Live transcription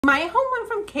My home went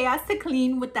from chaos to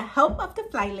clean with the help of the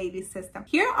Fly Lady system.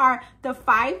 Here are the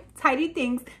 5 tidy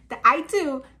things that I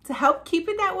do to help keep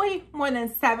it that way more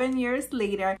than 7 years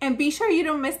later. And be sure you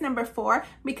don't miss number 4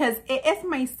 because it is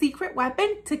my secret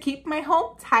weapon to keep my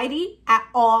home tidy at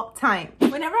all times.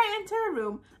 Whenever I enter a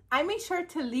room, I make sure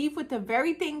to leave with the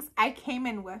very things I came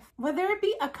in with. Whether it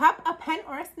be a cup, a pen,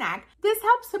 or a snack, this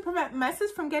helps to prevent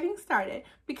messes from getting started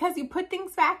because you put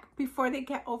things back before they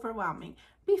get overwhelming.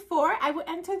 Before, I would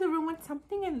enter the room with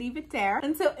something and leave it there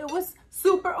until it was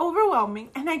super overwhelming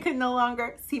and I could no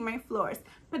longer see my floors.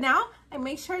 But now, I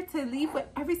make sure to leave with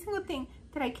every single thing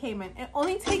that I came in. It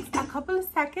only takes a couple of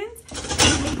seconds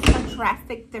and it makes a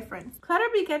drastic difference. Clutter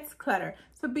begets clutter.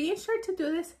 So being sure to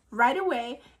do this right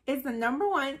away is the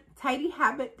 #1 tidy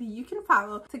habit that you can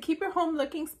follow to keep your home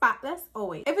looking spotless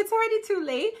always. If it's already too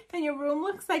late and your room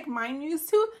looks like mine used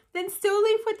to, then still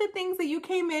leave with the things that you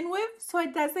came in with so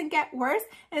it doesn't get worse.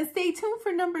 And stay tuned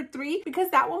for #3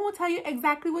 because that one will tell you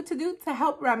exactly what to do to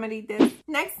help remedy this.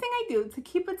 Next thing I do to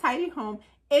keep a tidy home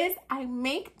is I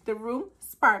make the room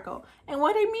sparkle. And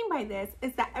what I mean by this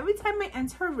is that every time I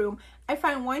enter a room, I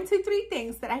find 1 to 3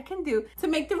 things that I can do to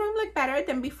make the room look better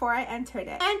than before I entered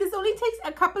it. And this only takes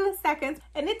a couple of seconds,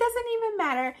 and it doesn't even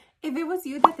matter if it was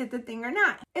you that did the thing or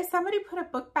not. If somebody put a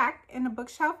book back in a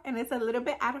bookshelf and it's a little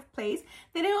bit out of place,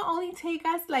 then it will only take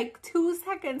us like 2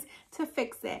 seconds to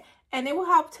fix it. And it will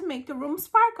help to make the room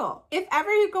sparkle. If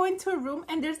ever you go into a room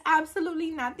and there's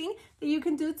absolutely nothing that you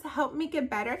can do to help make it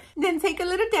better, then take a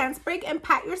little dance break and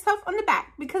pat yourself on the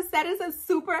back because that is a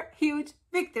super huge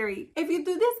victory. If you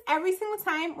do this every single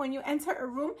time when you enter a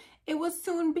room, it will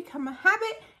soon become a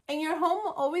habit and your home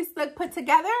will always look put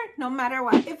together no matter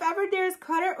what. If ever there's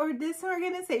clutter or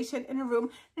disorganization in a room,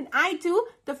 then I do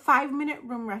the 5-minute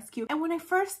room rescue. And when I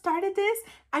first started this,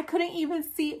 I couldn't even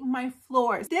see my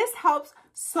floors. This helps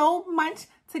so much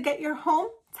to get your home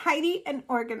tidy and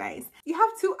organized. You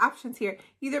have 2 options here.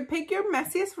 Either pick your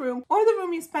messiest room or the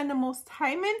room you spend the most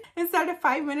time in and start a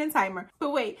 5-minute timer.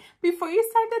 But wait, before you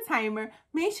start the timer,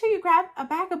 make sure you grab a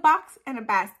bag, a box, and a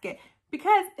basket.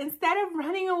 Because instead of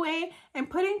running away and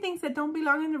putting things that don't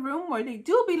belong in the room where they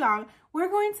do belong, we're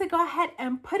going to go ahead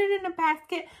and put it in a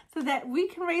basket so that we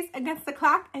can race against the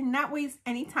clock and not waste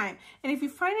any time. And if you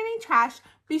find any trash,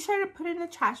 be sure to put it in the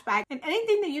trash bag. And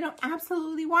anything that you don't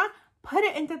absolutely want, put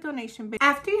it in the donation bin.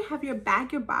 After you have your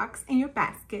bag, your box, and your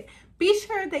basket, be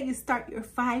sure that you start your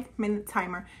 5-minute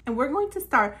timer. And we're going to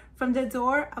start from the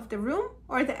door of the room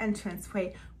or the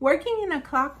entranceway. Working in a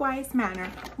clockwise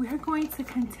manner, we are going to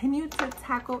continue to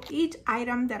tackle each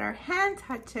item that our hand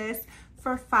touches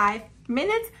for 5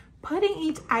 minutes, putting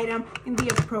each item in the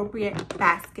appropriate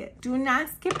basket. Do not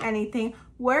skip anything.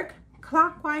 Work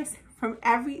clockwise from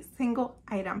every single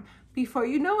item. Before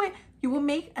you know it, you will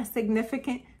make a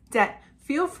significant dent.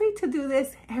 Feel free to do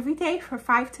this every day for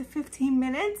 5 to 15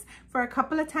 minutes for a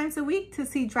couple of times a week to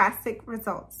see drastic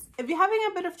results. If you're having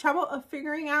a bit of trouble of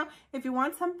figuring out if you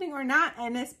want something or not,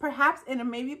 and it's perhaps in a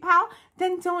maybe pile,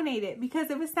 then donate it. Because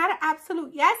if it's not an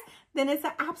absolute yes, then it's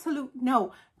an absolute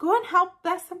no. Go and help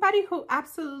bless somebody who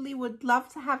absolutely would love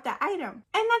to have that item.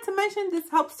 And not to mention, this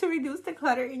helps to reduce the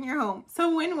clutter in your home.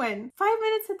 So win-win. 5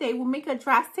 minutes a day will make a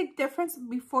drastic difference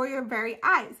before your very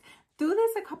eyes. Do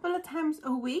this a couple of times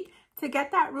a week to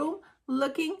get that room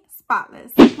looking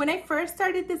spotless. When I first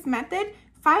started this method,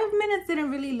 5 minutes didn't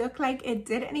really look like it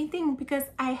did anything because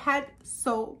I had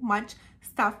so much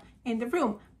stuff in the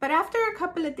room. But after a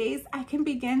couple of days, I can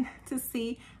begin to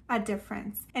see a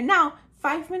difference. And now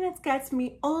 5 minutes gets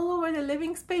me all over the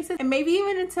living spaces and maybe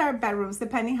even into our bedrooms,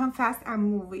 depending how fast I'm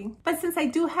moving. But since I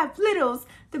do have littles,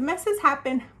 the messes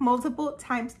happen multiple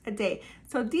times a day.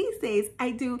 So these days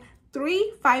I do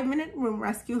 3 5-minute room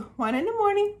rescue, 1 in the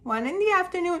morning, 1 in the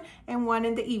afternoon, and 1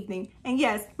 in the evening. And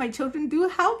yes, my children do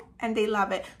help and they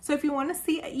love it. So if you want to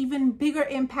see an even bigger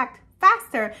impact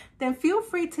faster, then feel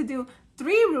free to do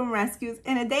 3 room rescues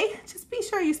in a day. Just be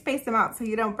sure you space them out so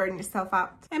you don't burn yourself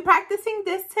out. And practicing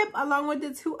this tip along with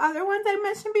the 2 other ones I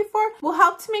mentioned before will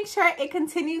help to make sure it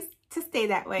continues to stay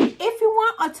that way. If you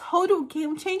want a total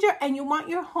game changer and you want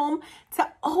your home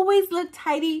to always look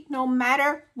tidy no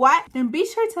matter what, then be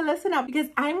sure to listen up because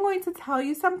I'm going to tell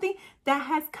you something that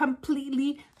has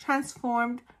completely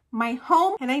transformed my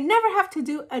home, and I never have to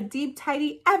do a deep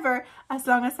tidy ever as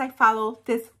long as I follow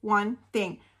this one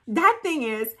thing. That thing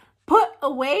is put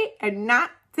away and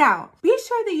not down. Be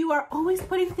sure that you are always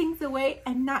putting things away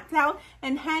and not down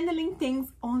and handling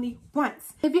things only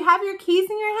once. If you have your keys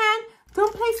in your hand,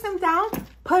 don't place them down,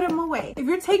 put them away. If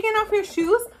you're taking off your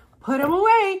shoes, put them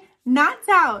away, not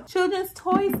down. Children's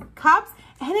toys, cups,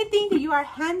 anything that you are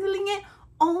handling it,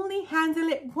 only handle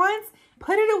it once,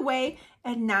 put it away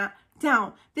and not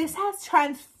down. This has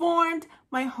transformed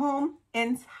my home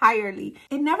entirely.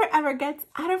 It never ever gets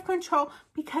out of control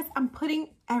because I'm putting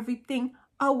everything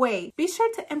away. Be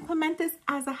sure to implement this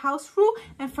as a house rule,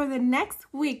 and for the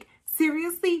next week,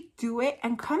 seriously do it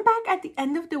and come back at the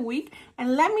end of the week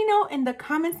and let me know in the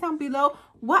comments down below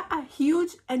what a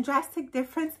huge and drastic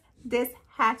difference this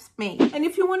has made. And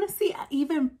if you want to see an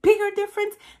even bigger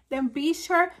difference, then be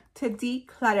sure to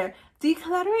declutter.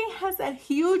 Decluttering has a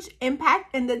huge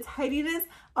impact in the tidiness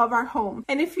of our home.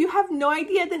 And if you have no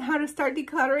idea then how to start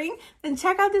decluttering, then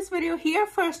check out this video here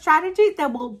for a strategy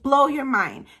that will blow your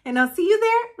mind. And I'll see you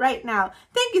there right now.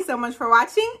 Thank you so much for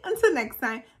watching. Until next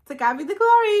time, to God be the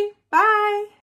glory. Bye.